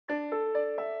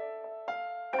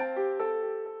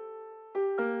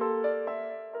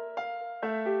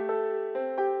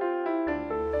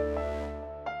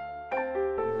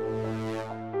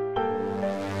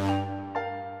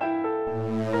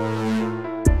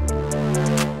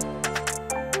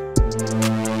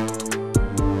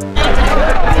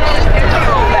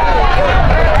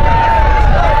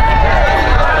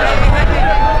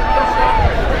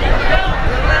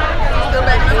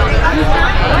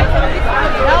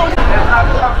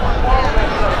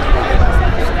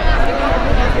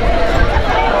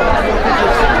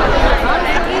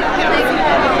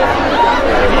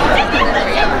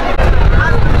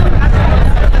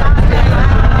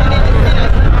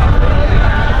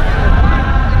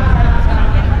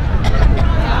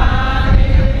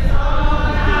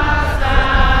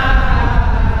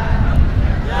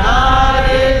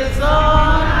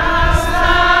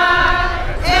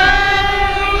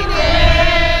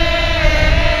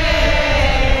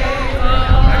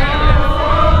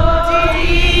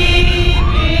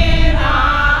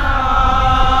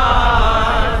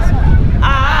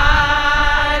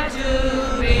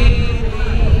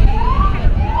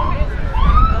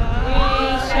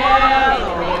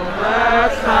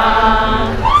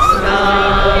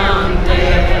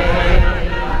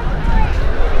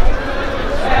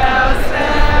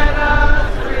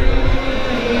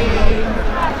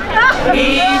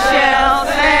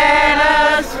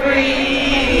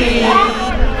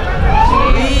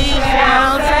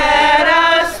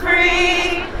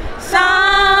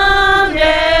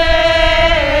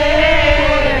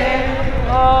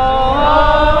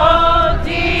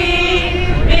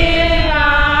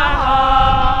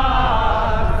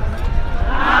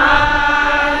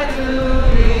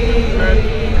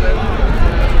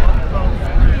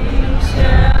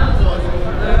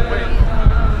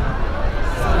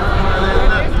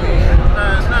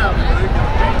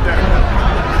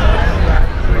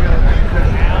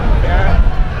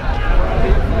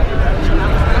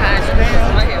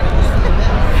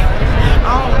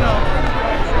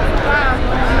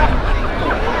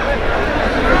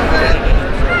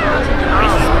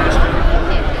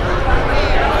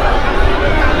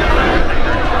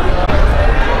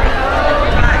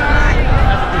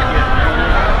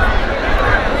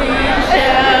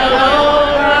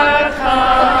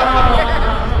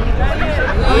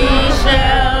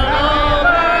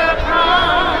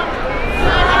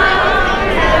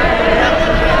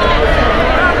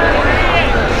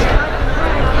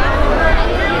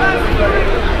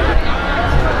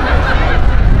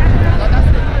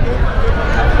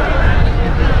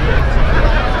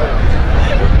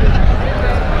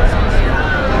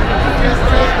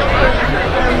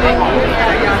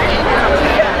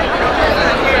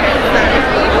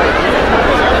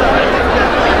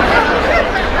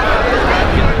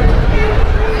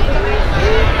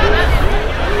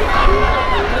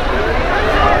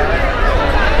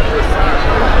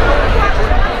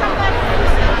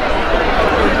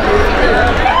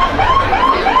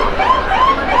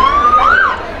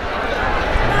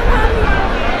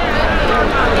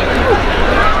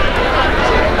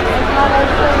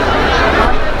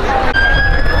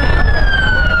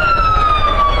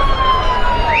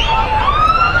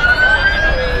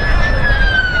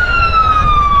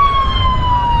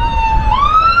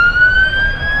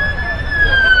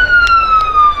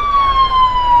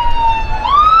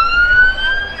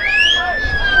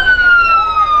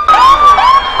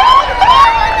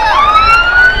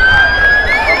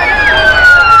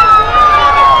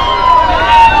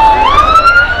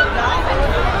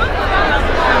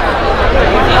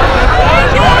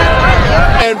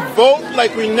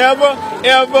like we never,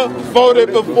 ever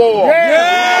voted before.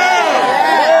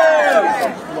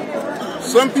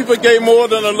 Some people gave more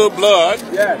than a little blood.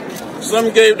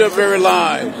 Some gave their very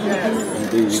lives.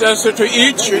 So to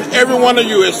each and every one of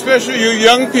you, especially you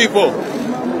young people,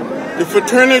 the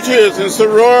fraternities and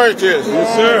sororities.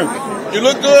 Yes, sir. You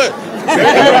look good.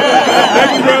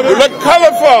 Thank you, brother. You look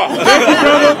colorful. Thank you,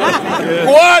 brother.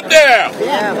 Go out there.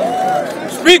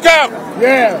 Speak up.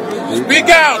 Speak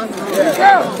out.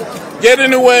 Get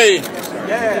in the way.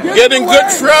 Get in good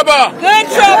trouble.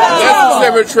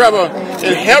 Necessary trouble.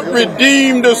 And help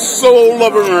redeem the soul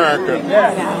of America.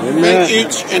 And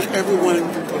each and every one of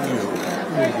you.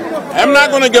 I'm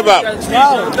not going to give up.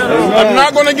 I'm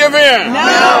not going to give in.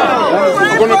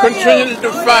 I'm going to continue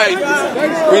to fight.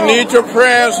 We need your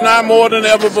prayers now more than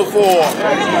ever before.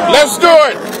 Let's do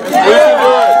it. We can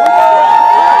do it.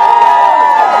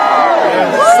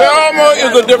 Selma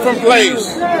is a different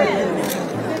place.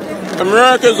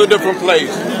 America is a different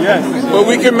place. But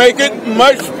we can make it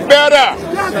much better.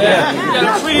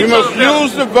 We must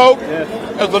use the vote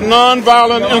as a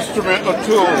nonviolent instrument or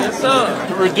tool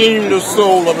to redeem the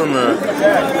soul of America.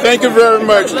 Thank you very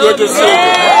much. Good to see you.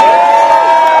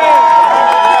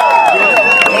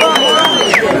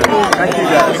 Thank you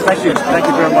guys. Thank you. Thank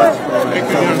you very much. Thank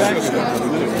you, sister.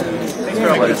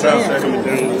 Thank you.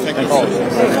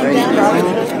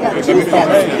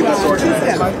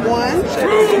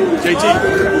 JT,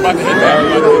 about to hit back.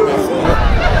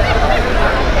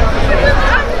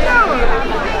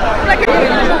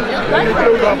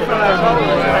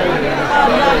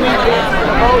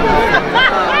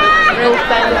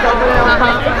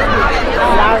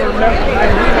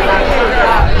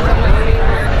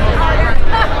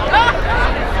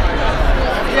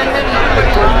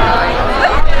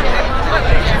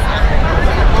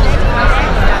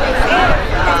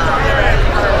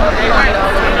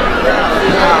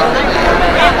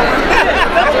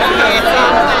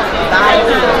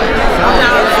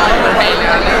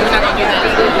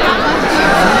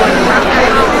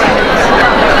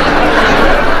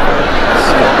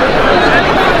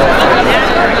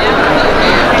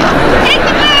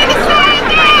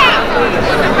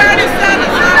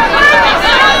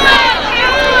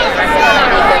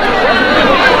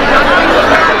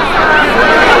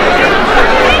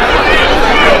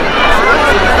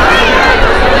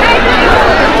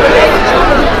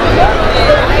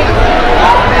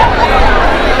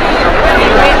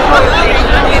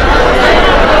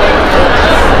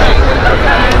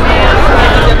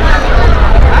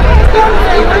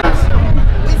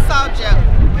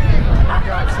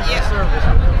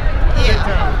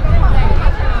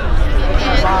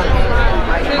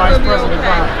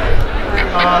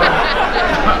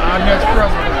 Our next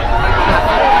president.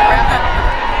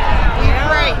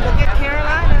 Right, look at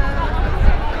Carolina.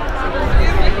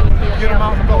 Get them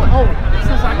out and go. Oh, this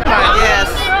is like Yes.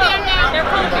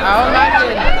 Oh my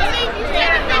goodness.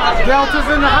 Delta's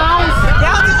in the house.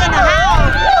 Delta's in the house.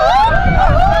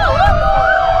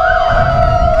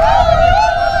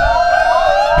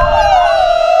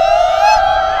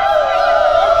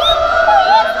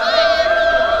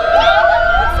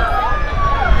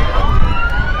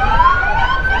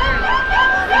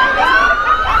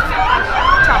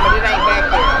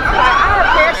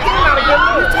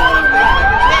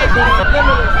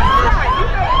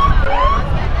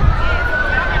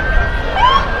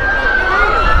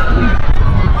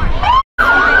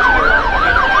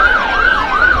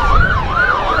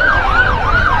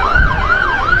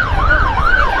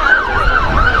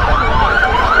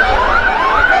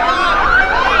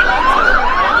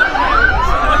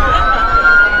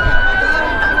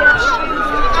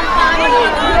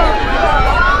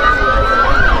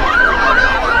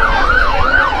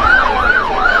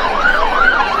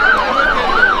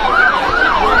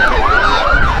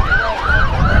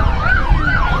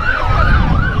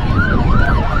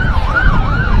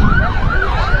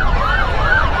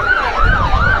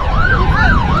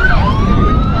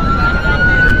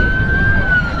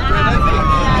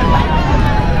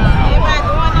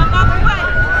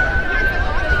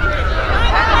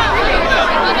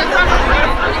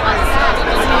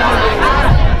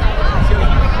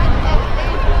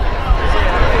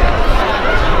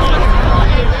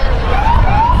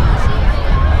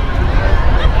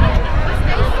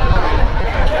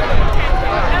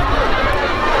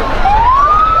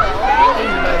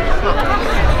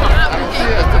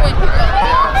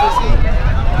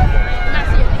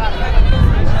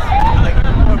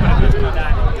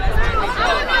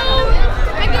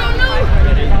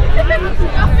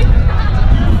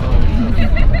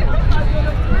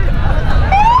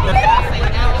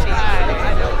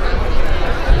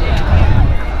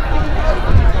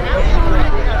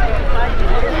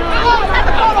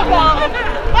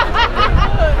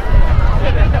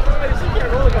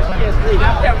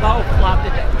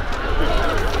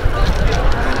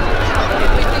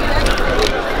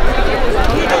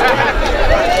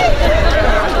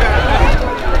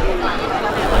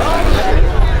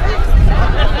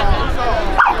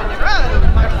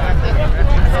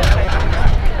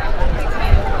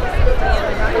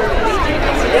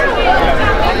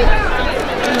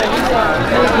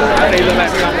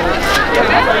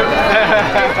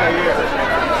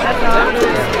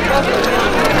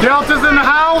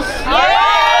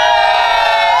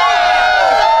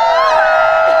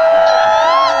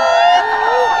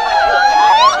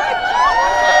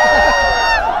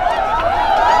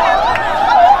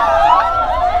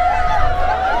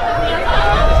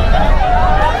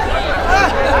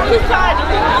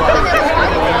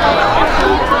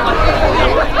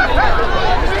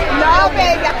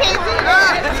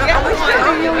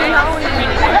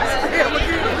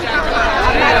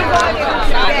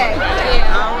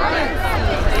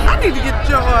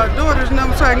 March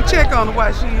number so I can check on her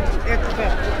while she's at the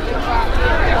back.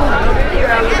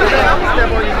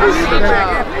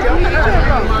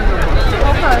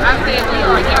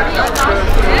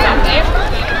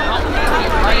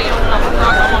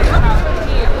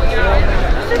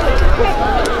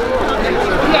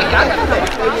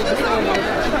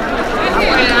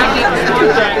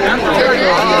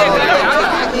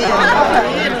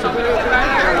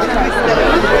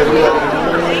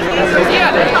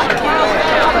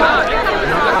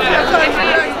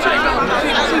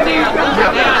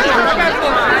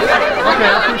 Okay,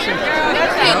 I appreciate it.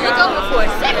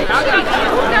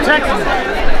 Text me.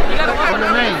 What's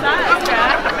your name?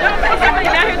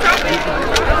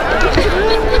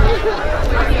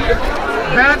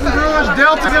 Baton Rouge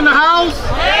Delta's in the house.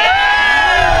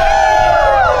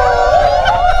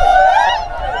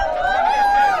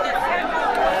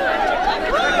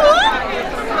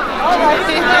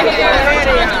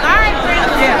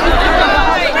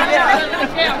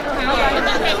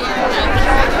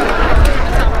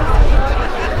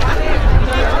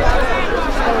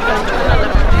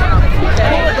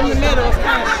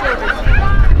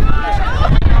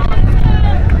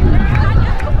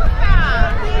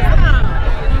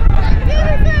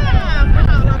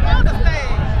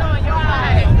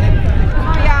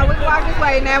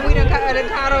 Now we done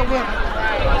caught up with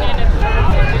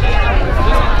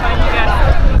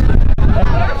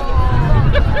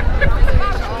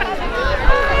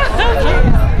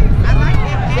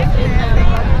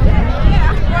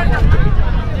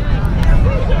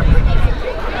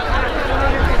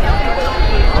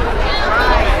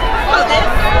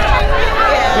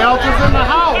Delta's in the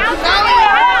house.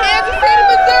 Kansas City,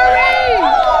 Missouri.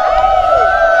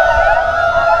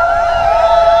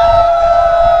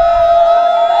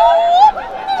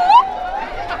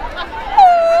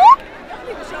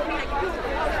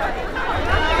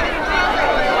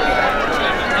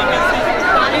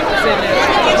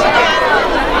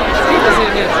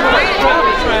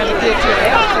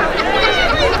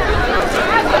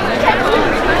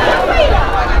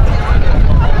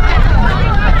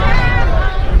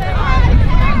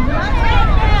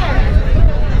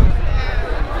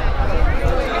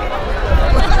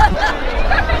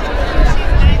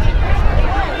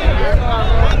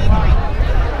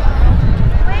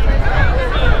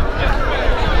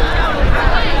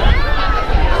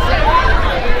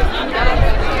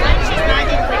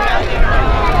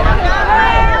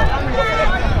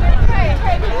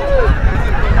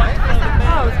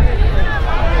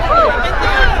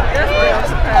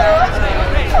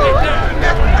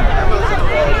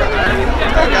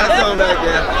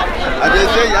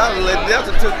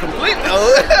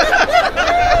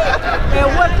 And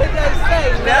what could they say?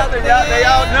 Now they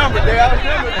outnumbered. They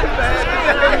outnumbered.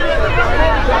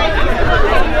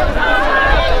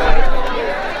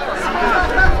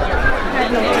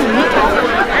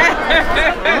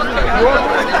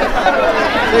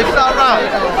 They start out.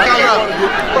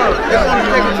 They want to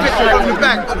take a picture from the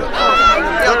back.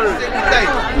 Tell them to say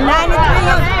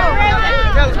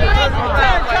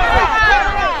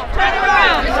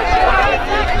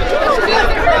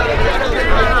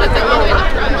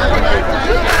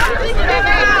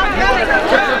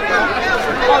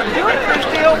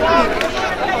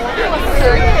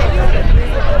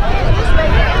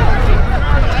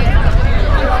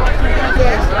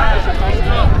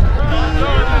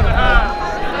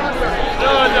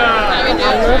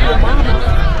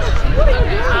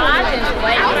I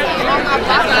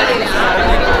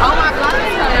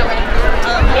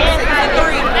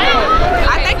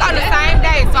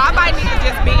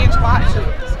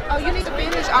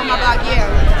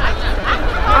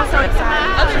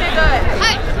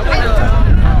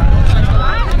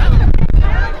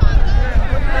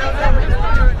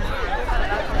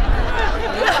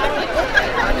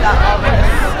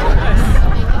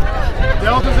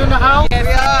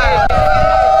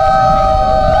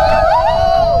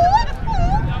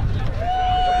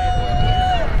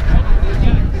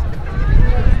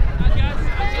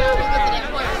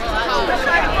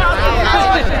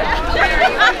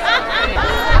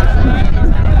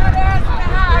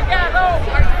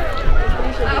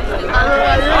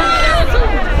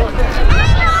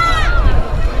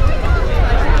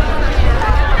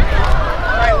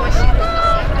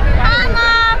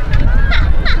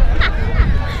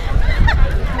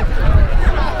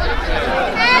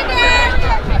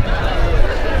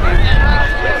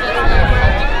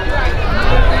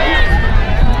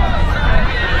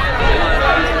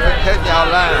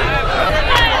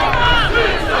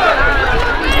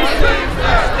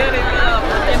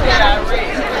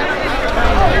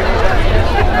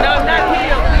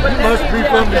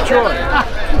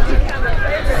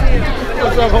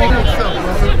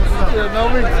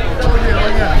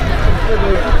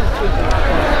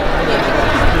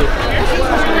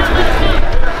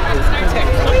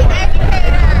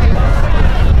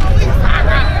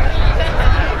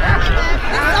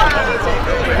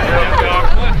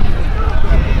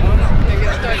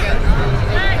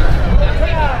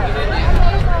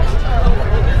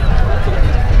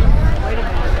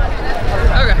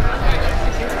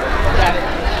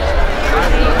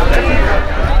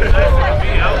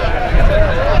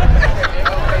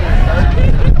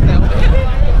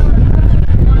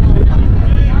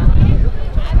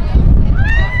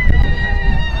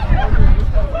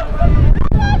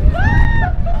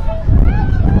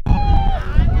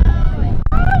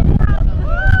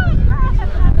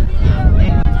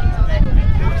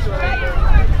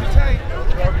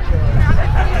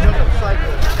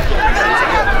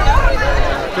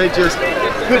They just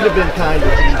couldn't have been kinder to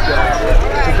these guys.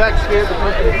 The back scared the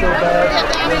company so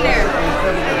bad.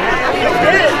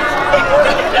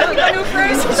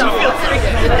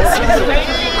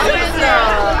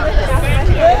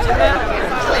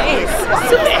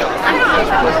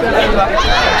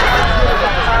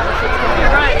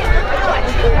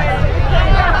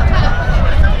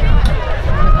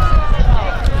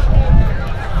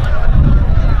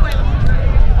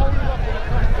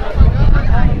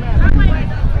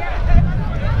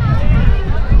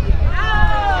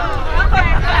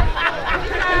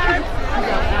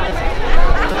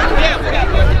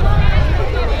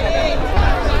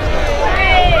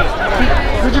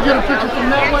 Did you get a picture from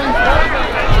that way?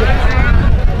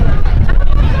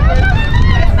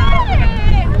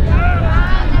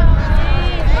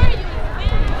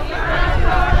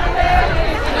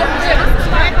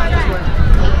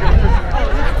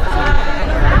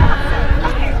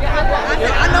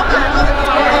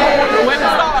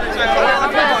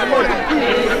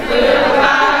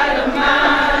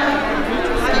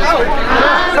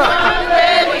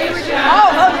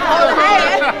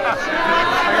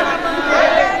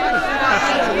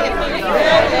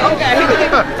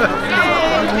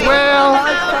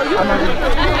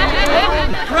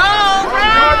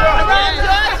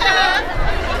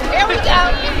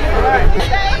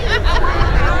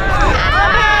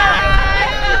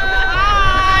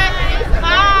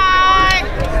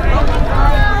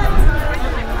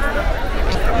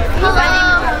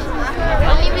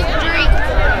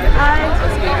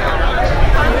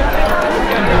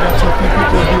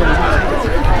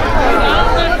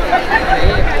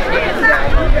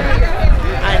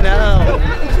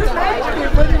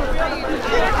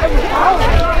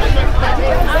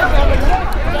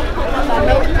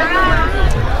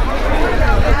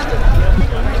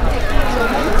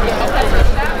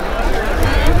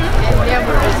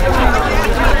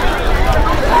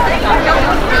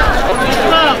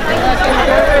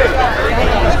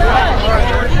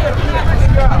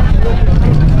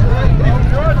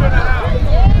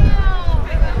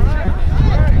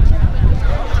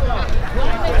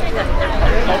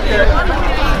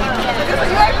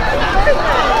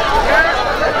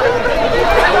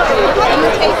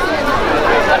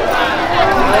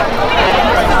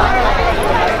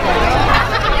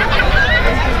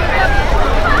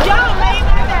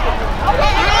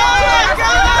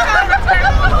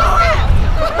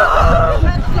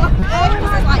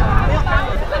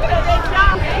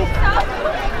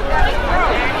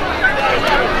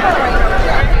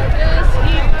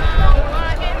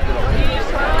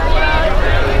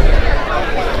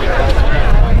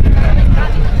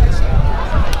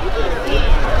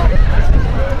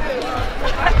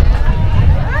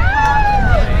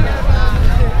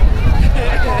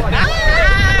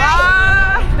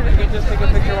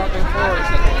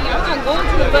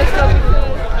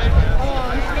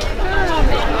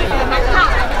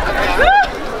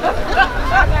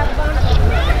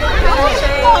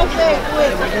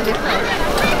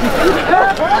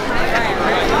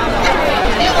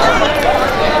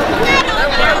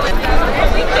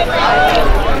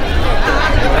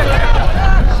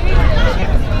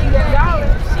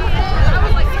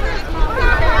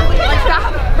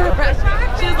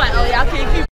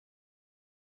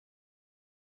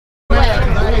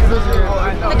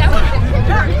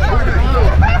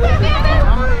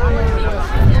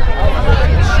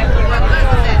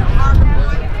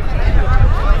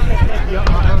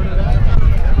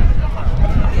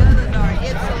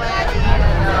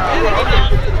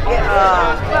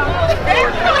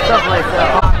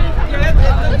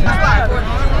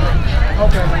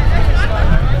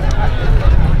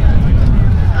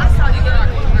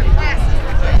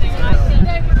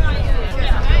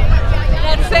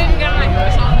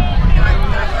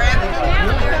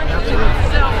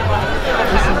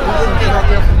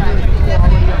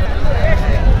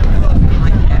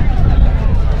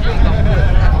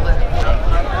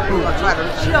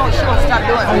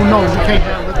 No, you can't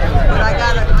have it. But I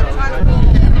got it. I'm trying to.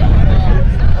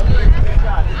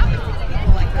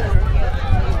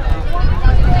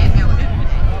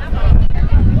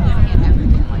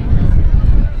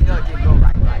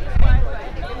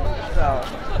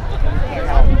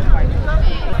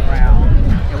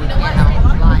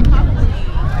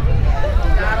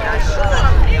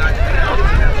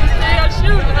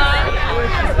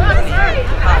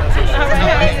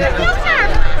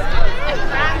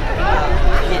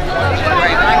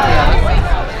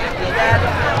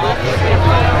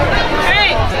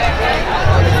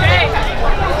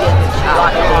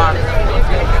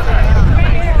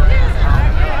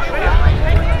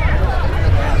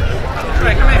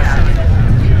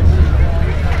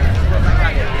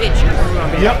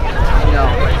 Yep. You know,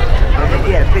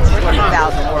 yeah, the picture's worth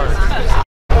 1,000 words.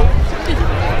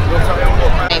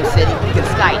 Same city, we can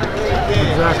Skype.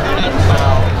 Exactly.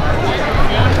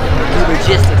 Do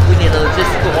logistics. We need a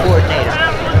logistical coordinator.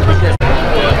 Because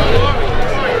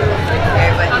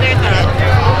everybody,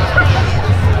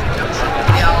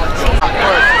 they all team work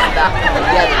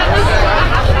together.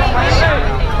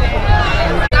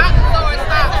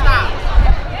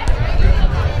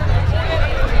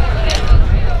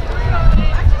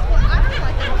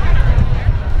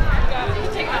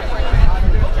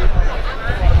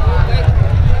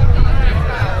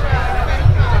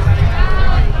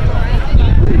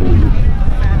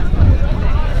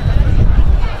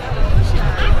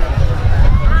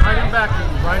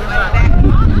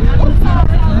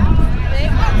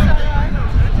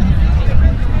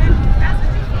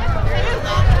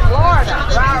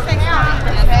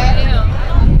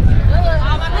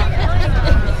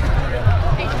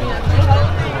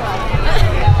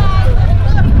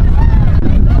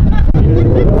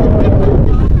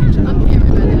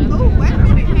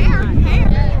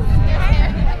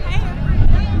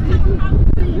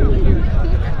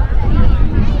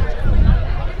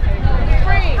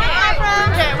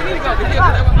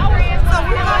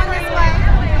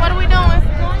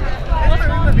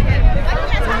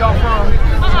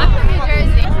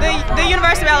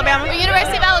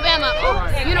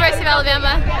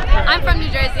 I'm from New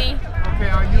Jersey. Okay,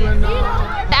 are you in the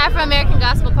Afro-American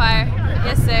Gospel Choir?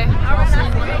 Yes, sir.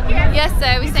 Yes,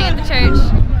 sir. We sing at the church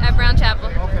at Brown Chapel.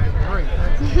 Okay, great.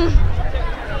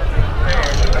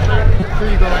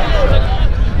 Here you go.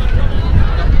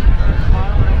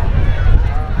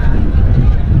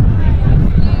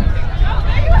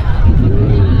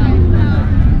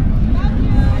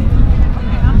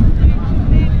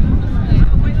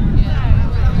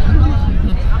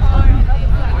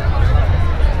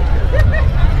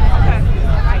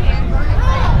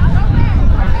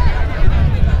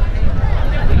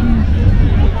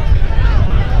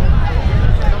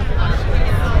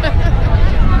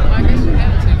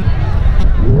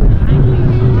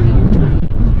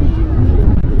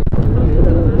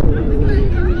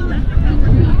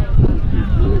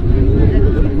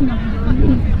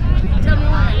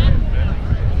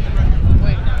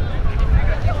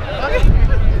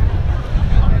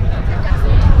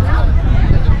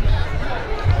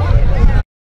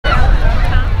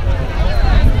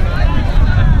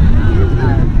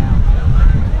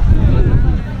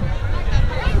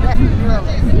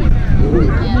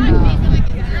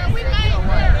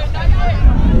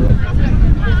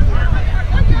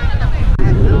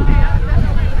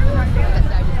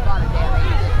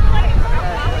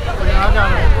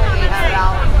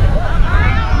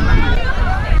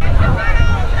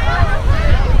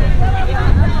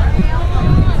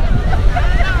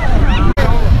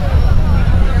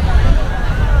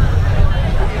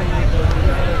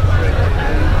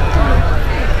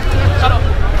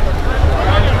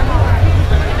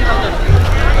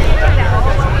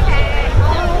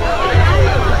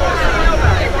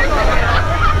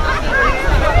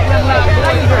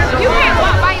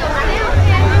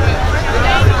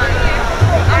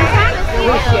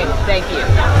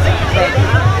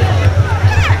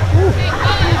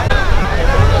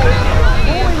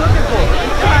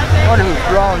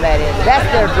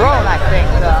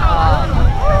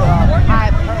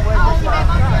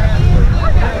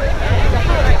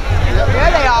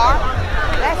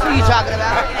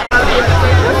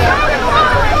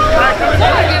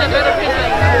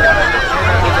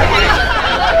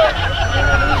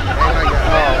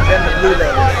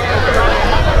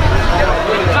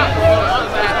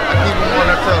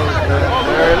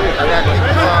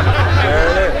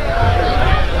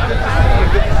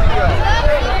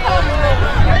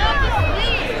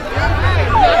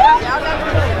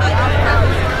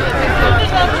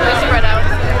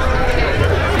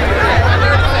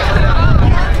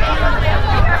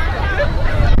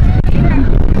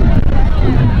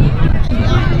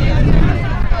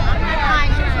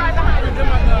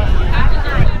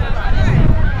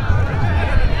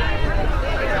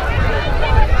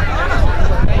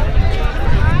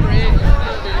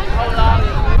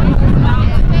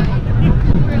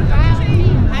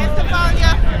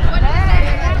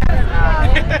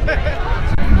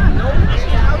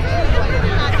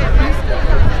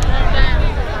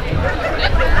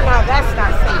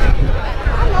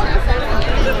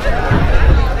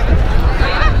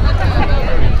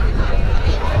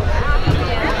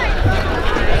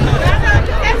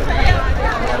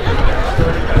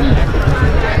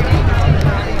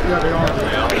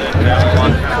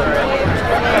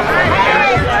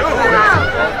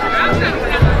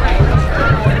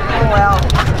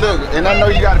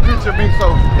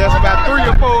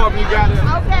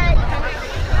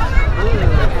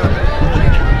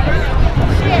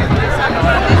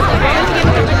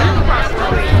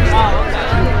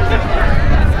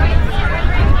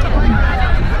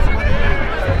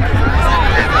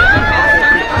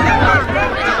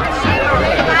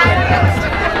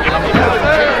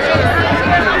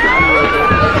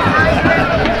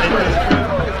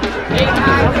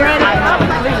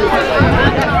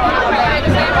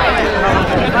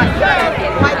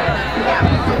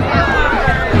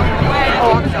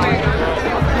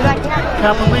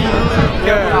 Capolino.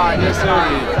 Yes,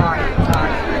 sir.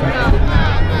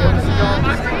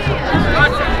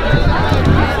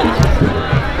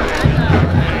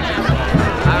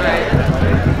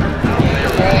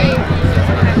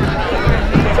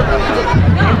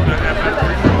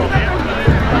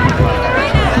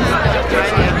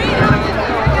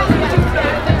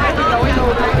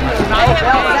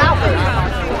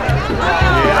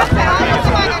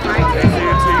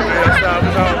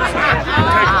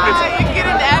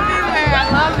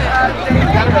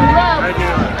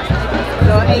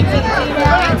 So AT&T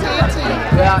now?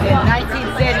 Well, in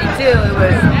 1972, it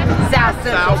was South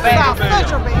Central Bank. South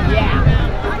Central Bank. Yeah.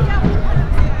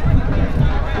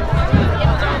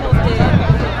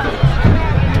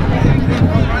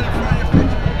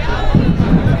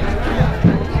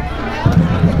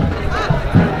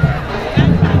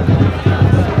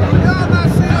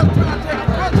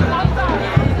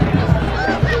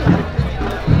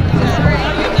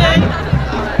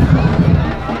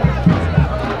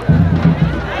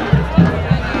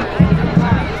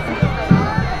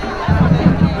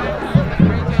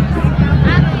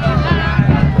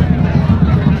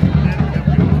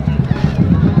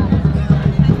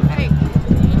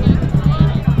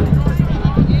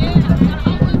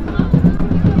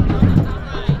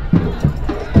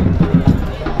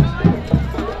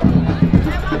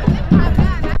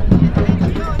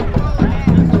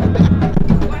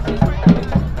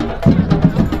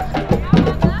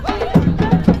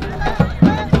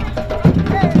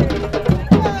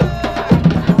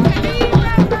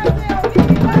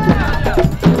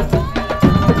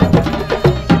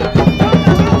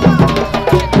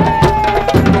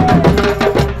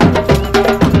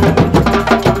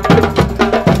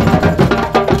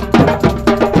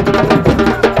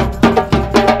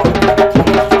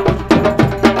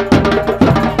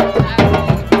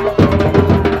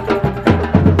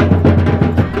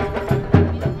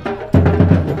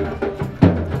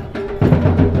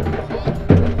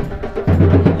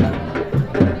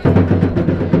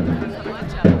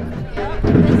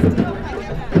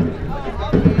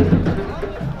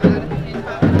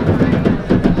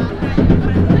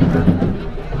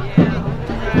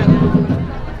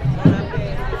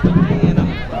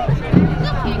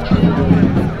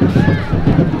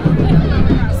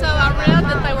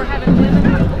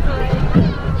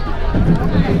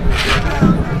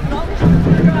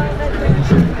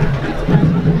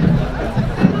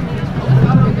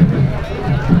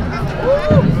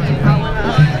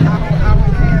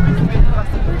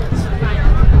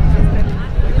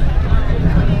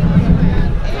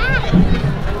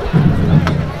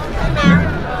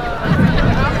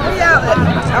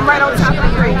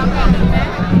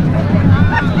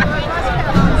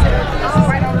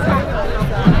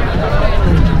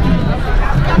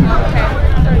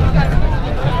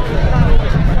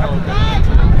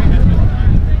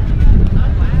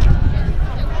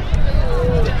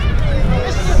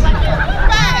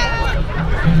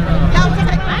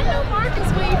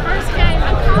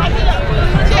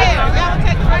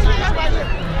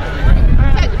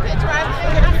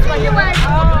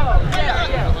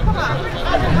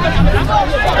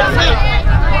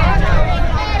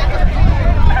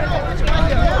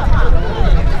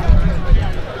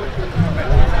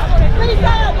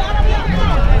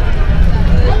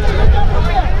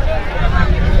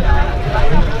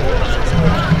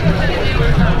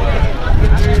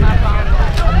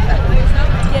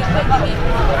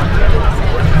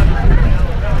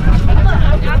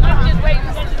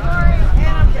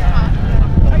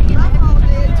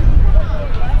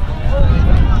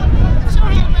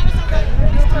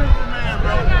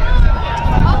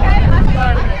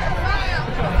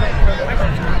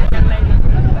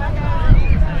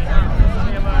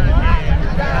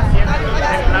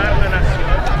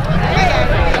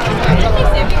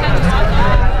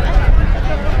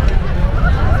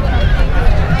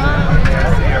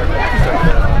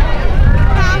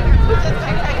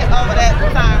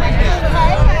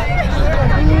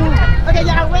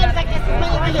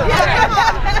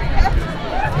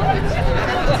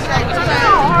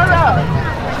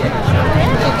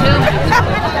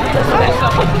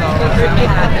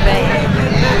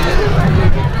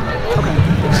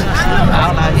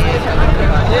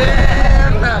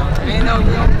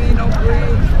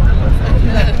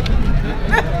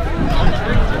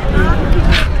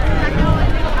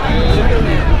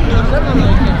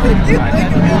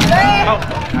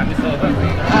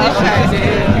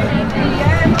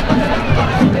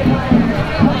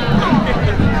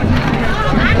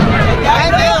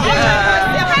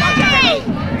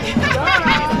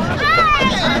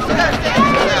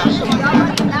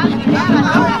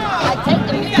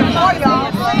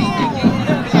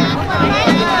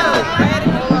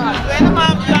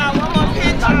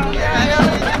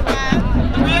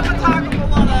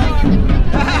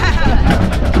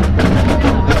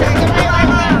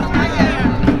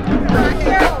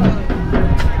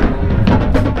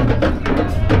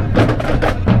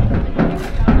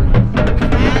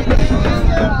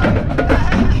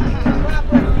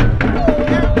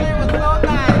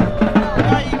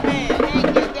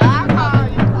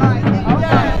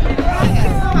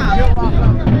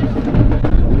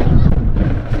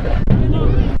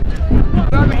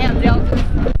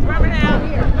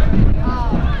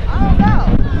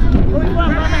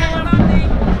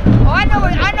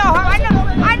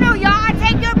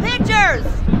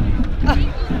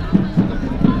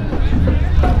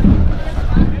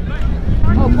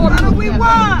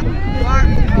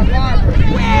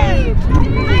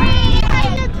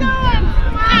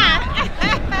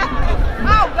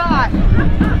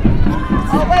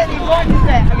 Oh, wait, he's going to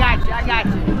say. I got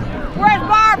you. Where's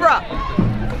Barbara?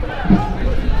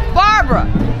 Barbara,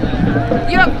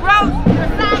 you're gross. You're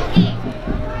sidekick.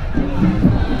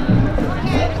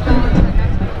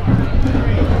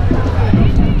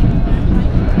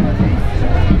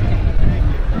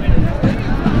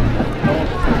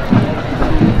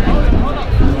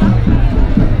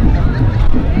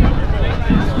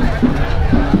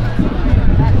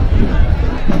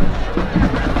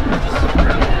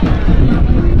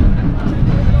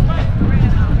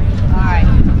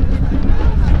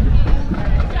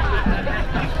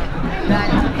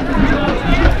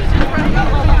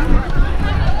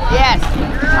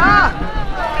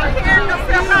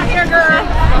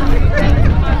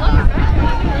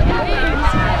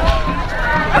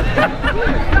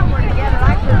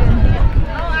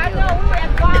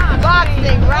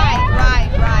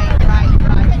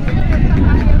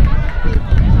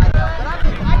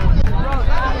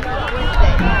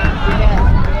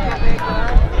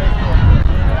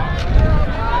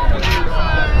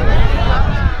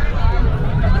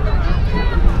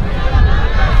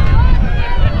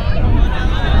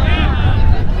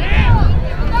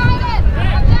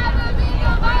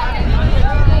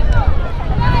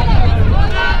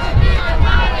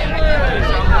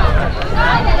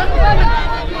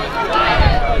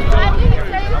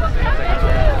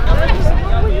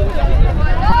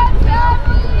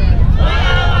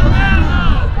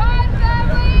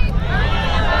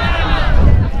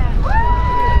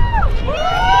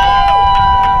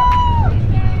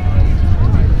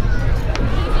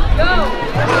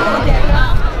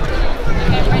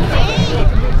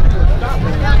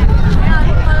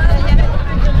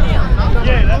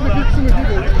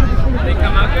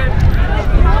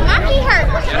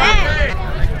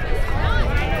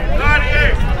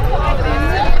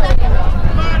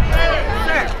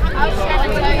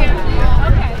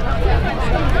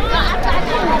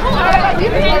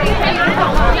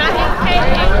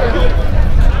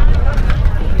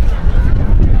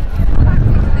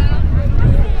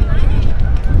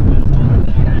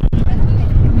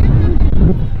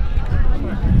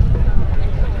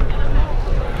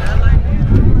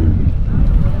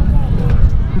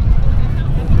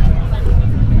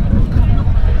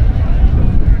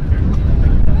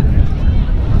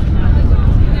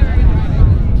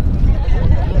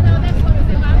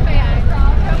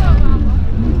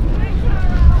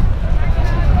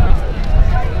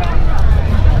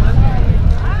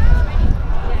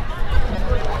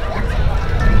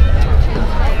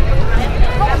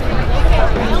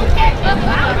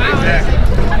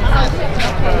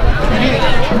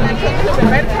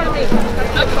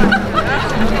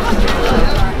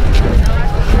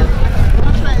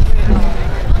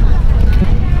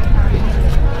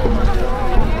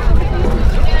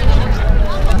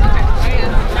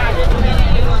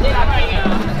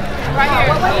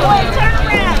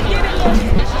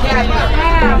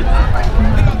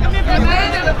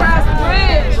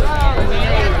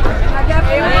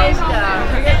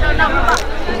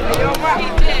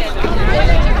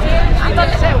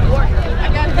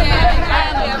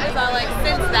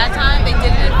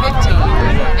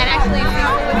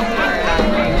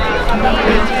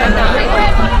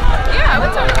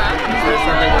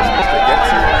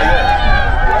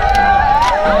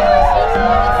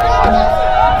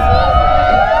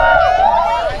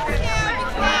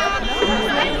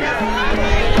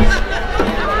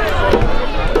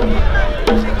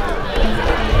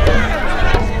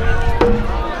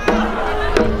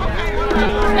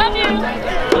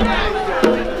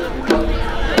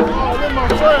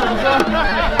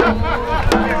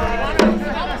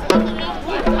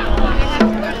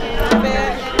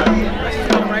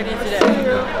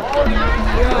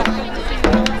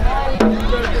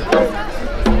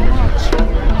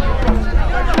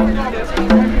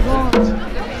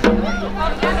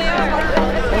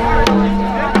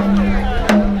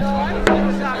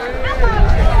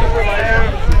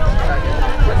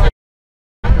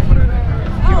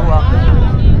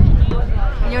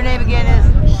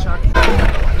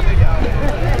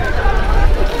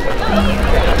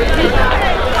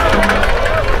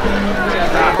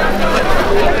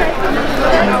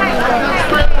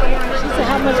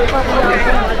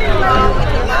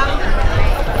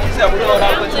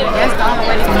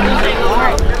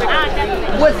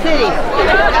 What city?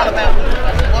 Alabama.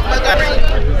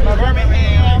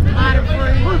 Birmingham.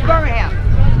 Who's Birmingham?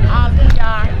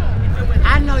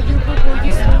 I know you people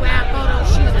used to do our photo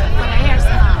shoot for the hair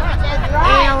salon.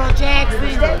 Errol Jackson.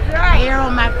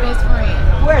 Errol, my best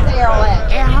friend. Where's Errol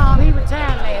at? At home, he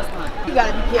retired last month. You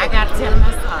gotta be kidding. I gotta tell him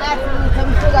I saw him. Absolutely, tell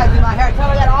me you still gotta do my hair. Tell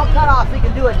her that all cut off so you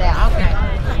can do it now.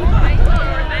 Okay.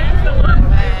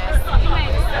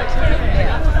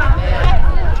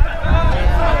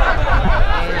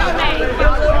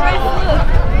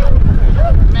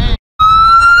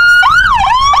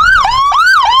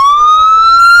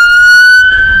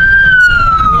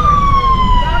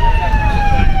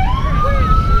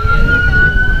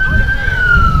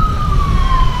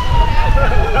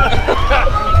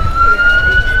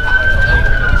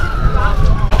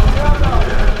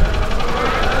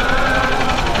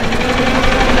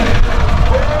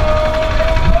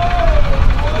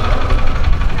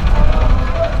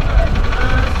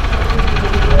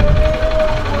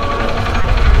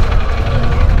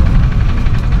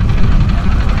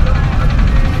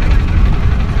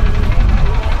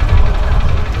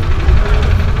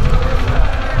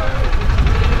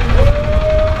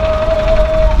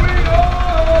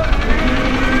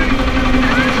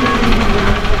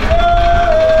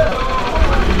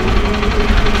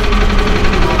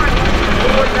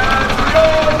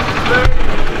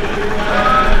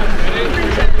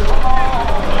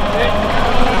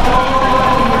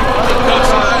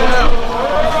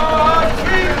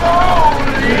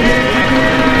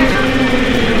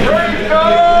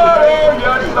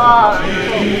 are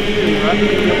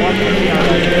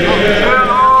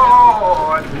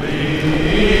Lord,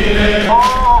 leaning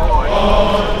on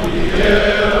the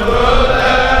everlasting.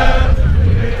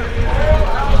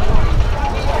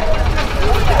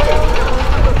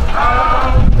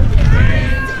 I'm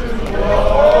free to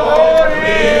walk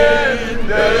in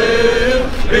the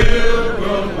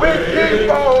pilgrim way. We keep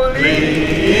on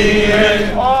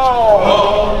leaning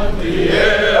on the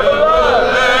everlasting.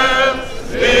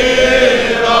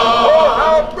 Oh,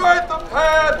 how bright the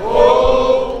path!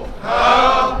 Oh,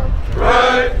 how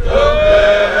bright the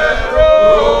path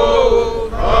grows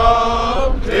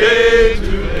from day to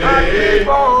day. I keep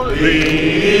on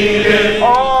leaning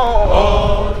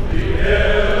on the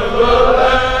everlasting.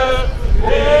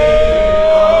 Oh,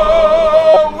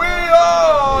 we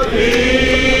are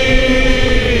leaning.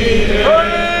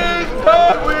 Praise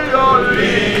God, we are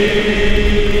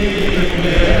leaning.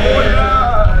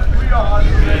 We are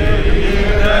leaning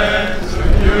to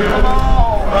you. Come on.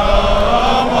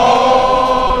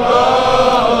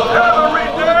 Every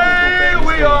day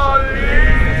we are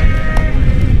leaning.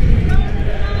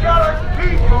 Gotta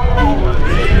keep on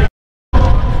leaning.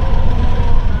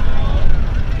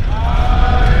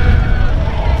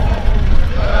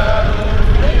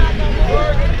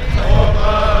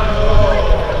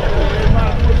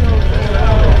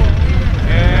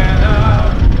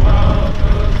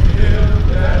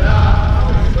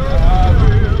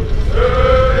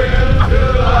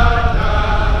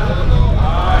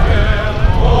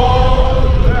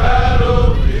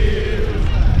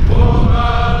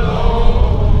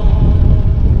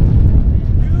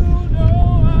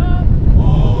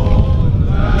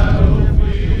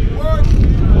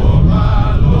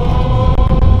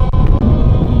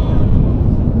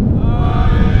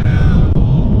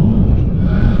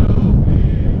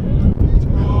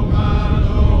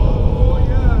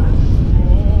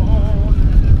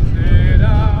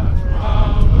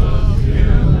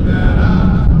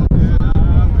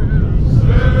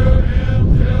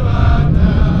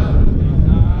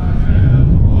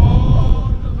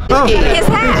 His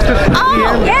hat.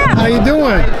 Oh, yeah. How you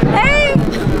doing? Hey.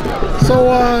 So,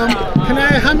 can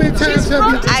I? How many times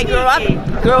have you? I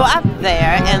grew up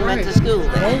there and went to school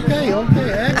there.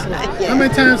 Okay, excellent. Yeah. How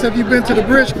many times have you been to the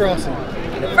bridge crossing?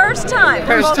 First time.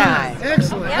 First time.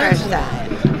 Excellent. First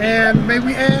Excellent. time. And may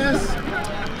we ask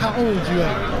how old you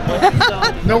are?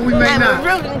 No, we may I'm not.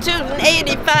 rootin' tootin'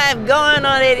 85, going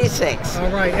on 86. All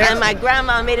right. And my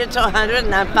grandma made it to 100,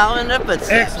 and I'm following her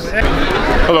footsteps. Excellent.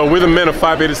 Hello, we're the men of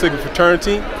Phi Beta Sigma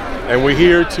fraternity, and we're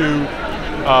here to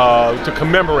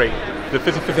commemorate the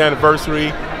 55th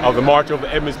anniversary of the March over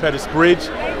Edmonds Pettus Bridge,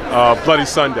 Bloody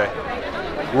Sunday.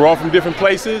 We're all from different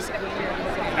places: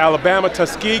 Alabama,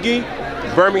 Tuskegee,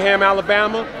 Birmingham,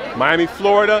 Alabama, Miami,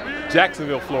 Florida,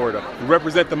 Jacksonville, Florida. We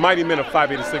represent the mighty men of Phi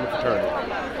Beta Sigma fraternity.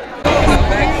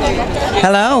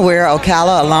 Hello, we're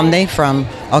Ocala alumni from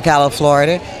Ocala,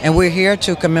 Florida, and we're here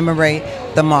to commemorate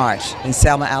the march in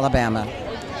Selma, Alabama.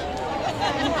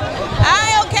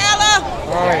 Hi, Ocala!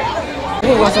 All right.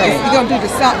 You're going to do the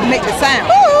sound, make the sound.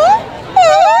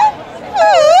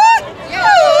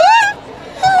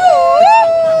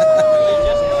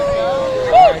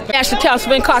 National Council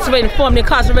for Incarcerated, formerly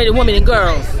incarcerated women and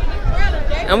girls.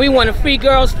 And we want to free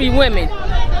girls, free women,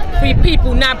 free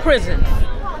people, not prisons.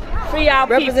 Free our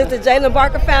people. Represent the Jalen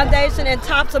Barker Foundation in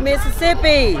Topsa,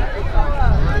 Mississippi.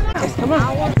 Come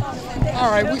on. All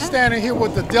right, we're standing here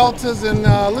with the Deltas, and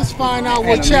let's find out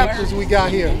what chapters we got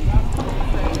here.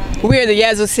 We're the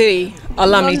Yazoo City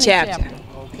Alumni Chapter.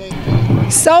 Okay.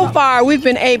 So far, we've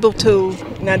been able to,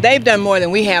 now they've done more than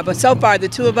we have, but so far the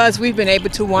two of us, we've been able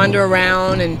to wander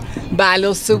around and buy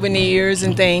little souvenirs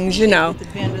and things, you know.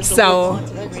 So,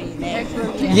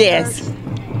 yes.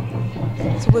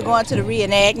 So we're going to the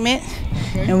reenactment,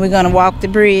 and we're going to walk the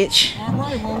bridge. All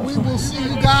right, well, we will see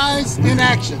you guys in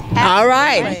action. All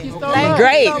right. Thank you so much.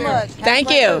 Great. Thank you so much.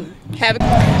 Thank you.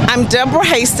 I'm Deborah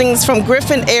Hastings from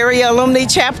Griffin Area Alumni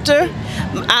Chapter.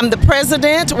 I'm the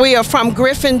president. We are from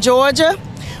Griffin, Georgia.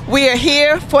 We are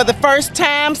here for the first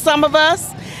time, some of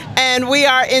us, and we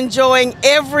are enjoying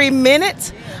every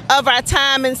minute of our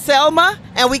time in Selma,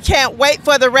 and we can't wait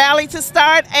for the rally to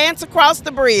start and to cross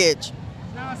the bridge.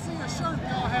 Now, I see a shirt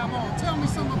y'all have on. Tell me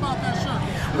something about that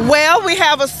shirt. Well, we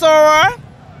have a soror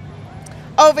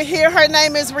over here. Her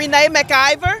name is Renee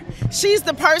McIver. She's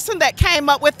the person that came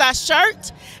up with our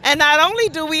shirt. And not only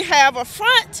do we have a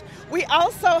front, we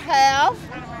also have,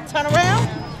 turn around,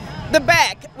 the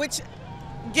back, which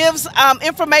gives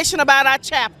information about our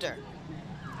chapter.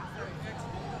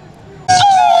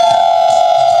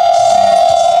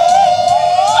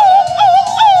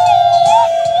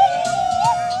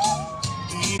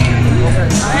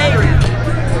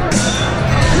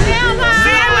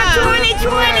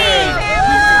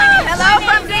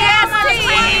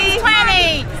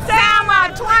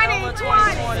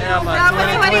 Selma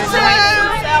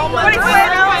 2020. Selma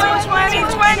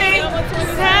 2020.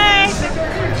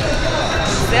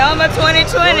 Selma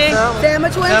 2020. Selma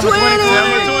 2020.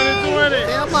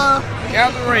 Selma.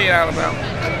 Calvary, Alabama.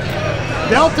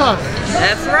 Delta.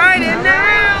 That's right, in the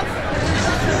house.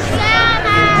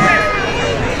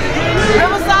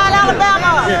 Riverside,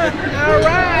 Alabama. All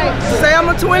right.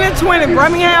 Selma 2020,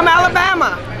 Birmingham,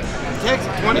 Alabama. Texas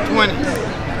 2020.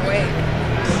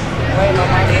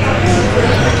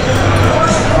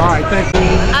 All right, thank you.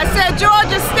 I said,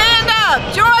 Georgia, stand up.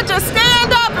 Georgia,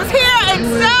 stand up. It's here in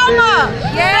Selma.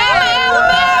 Selma,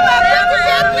 Alabama.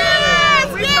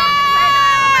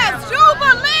 Yes,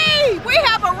 Jubilee. We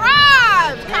have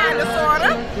arrived, kind of, sort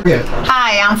of.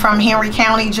 Hi, I'm from Henry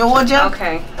County, Georgia.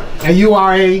 Okay. And you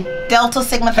are a? Delta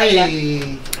Sigma Theta.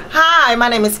 Hey. Hi, my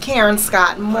name is Karen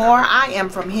Scott Moore. I am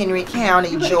from Henry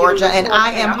County, Georgia, and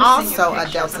I am also a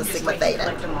Delta Sigma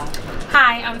Theta.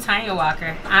 Hi, I'm Tanya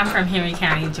Walker. I'm from Henry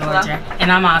County, Georgia,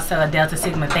 and I'm also a Delta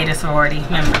Sigma Theta sorority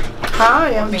member.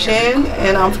 Hi, I'm Jen,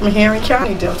 and I'm from Henry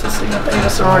County, Delta Sigma Theta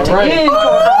sorority. Right.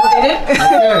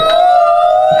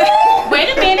 Wait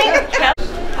a minute.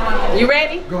 You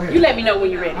ready? Go ahead. You let me know when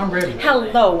you're ready. I'm ready.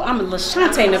 Hello, I'm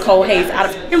LaShante Nicole Hayes out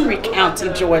of Henry County,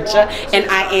 Georgia,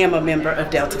 and I am a member of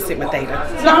Delta Sigma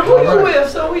Theta. Now, who you with,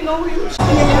 so we know who you with?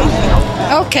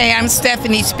 Okay, I'm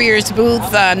Stephanie Spears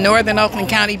Booth, Northern Oakland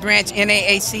County Branch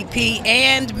NAACP,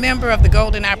 and member of the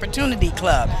Golden Opportunity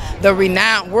Club, the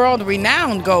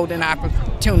world-renowned Golden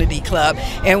Opportunity Club.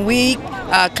 And we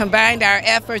combined our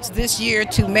efforts this year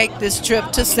to make this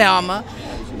trip to Selma.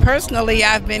 Personally,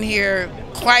 I've been here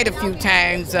quite a few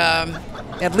times,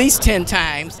 at least 10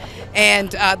 times,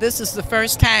 and this is the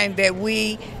first time that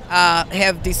we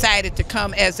have decided to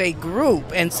come as a group,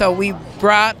 and so we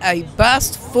brought a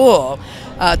bus full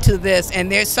to this,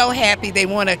 and they're so happy they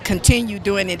want to continue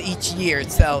doing it each year.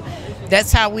 So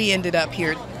that's how we ended up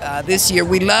here this year.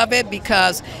 We love it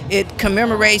because it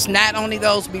commemorates not only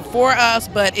those before us,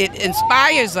 but it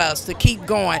inspires us to keep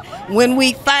going. When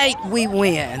we fight, we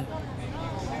win.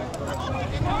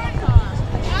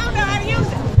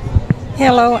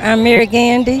 Hello, I'm Mary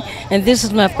Gandy, and this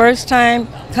is my first time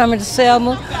coming to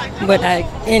Selma, but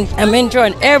I'm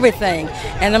enjoying everything,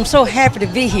 and I'm so happy to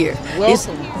be here.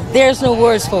 Welcome. There's no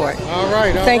words for it. All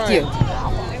right, Thank you.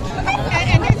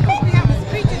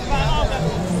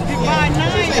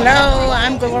 Hello,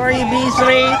 I'm Gloria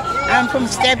Beasley. I'm from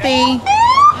Steppe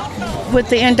with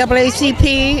the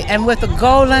NAACP and with the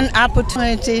Golden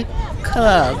Opportunity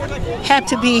Club. Happy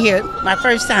to be here, my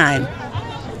first time.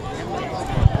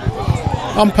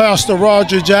 I'm Pastor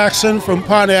Roger Jackson from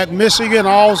Pontiac, Michigan,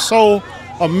 also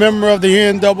a member of the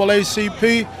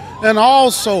NAACP and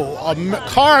also a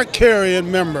card-carrying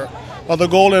member of the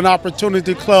Golden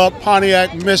Opportunity Club,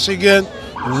 Pontiac, Michigan,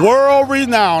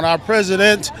 world-renowned. Our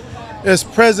president is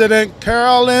President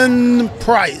Carolyn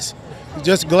Price.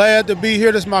 Just glad to be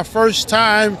here. This is my first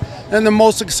time, and the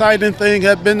most exciting thing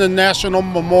has been the National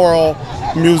Memorial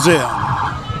Museum.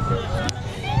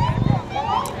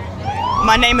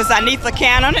 My name is Anitha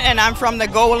Cannon, and I'm from the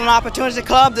Golden Opportunity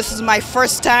Club. This is my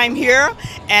first time here,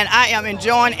 and I am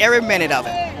enjoying every minute of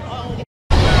it.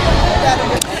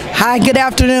 Hi, good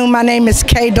afternoon. My name is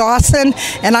Kay Dawson,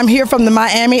 and I'm here from the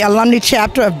Miami Alumni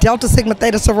Chapter of Delta Sigma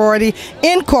Theta Sorority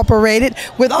Incorporated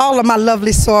with all of my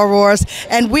lovely sorors,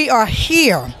 and we are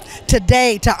here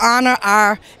today to honor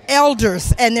our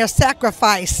elders and their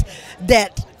sacrifice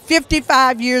that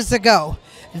 55 years ago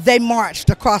they marched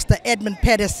across the Edmund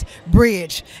Pettus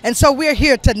Bridge. And so we're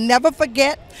here to never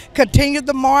forget, continue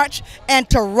the march, and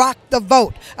to rock the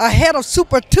vote. Ahead of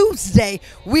Super Tuesday,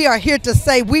 we are here to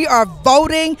say we are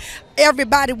voting.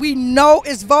 Everybody we know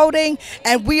is voting,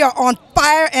 and we are on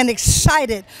fire and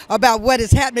excited about what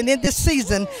is happening in this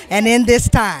season and in this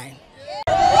time.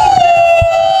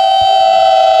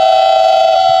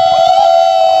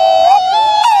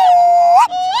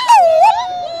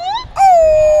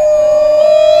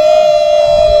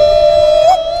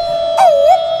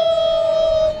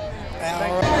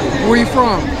 Where you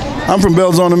from? I'm from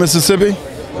Belzona, Mississippi.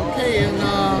 Okay,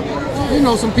 and you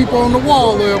know some people on the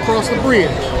wall there across the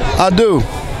bridge. I do.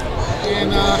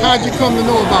 And how'd you come to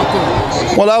know about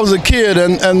them? Well, I was a kid,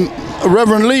 and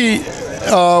Reverend Lee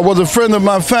was a friend of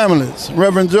my family's.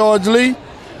 Reverend George Lee,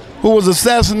 who was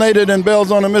assassinated in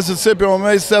Belzona, Mississippi on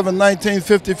May 7,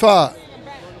 1955.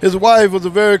 His wife was a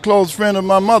very close friend of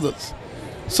my mother's.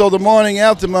 So the morning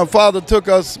after, my father took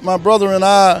us, my brother and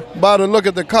I, by to look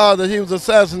at the car that he was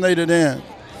assassinated in.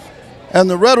 And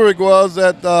the rhetoric was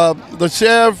that the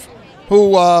sheriff, who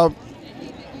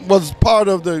was part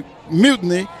of the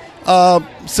mutiny,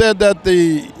 said that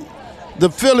the the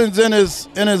fillings in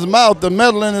his mouth, the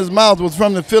metal in his mouth was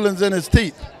from the fillings in his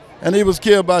teeth, and he was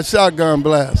killed by shotgun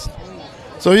blast.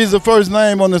 So he's the first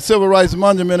name on the Civil Rights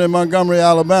Monument in Montgomery,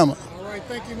 Alabama. All right,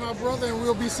 thank you, my brother, and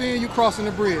we'll be seeing you crossing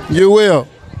the bridge. You will.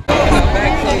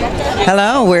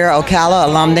 Hello, we're Ocala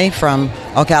alumni from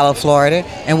Ocala, Florida,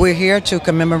 and we're here to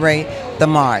commemorate the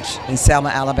march in Selma,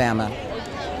 Alabama.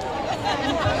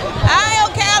 Hi,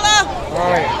 Ocala. All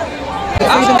right.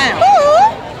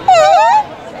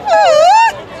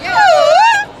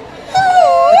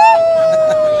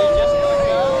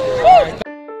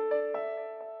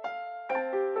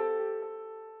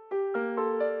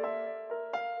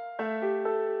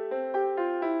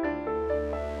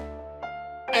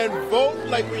 And vote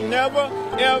like we never,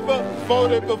 ever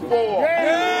voted before.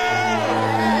 Yeah.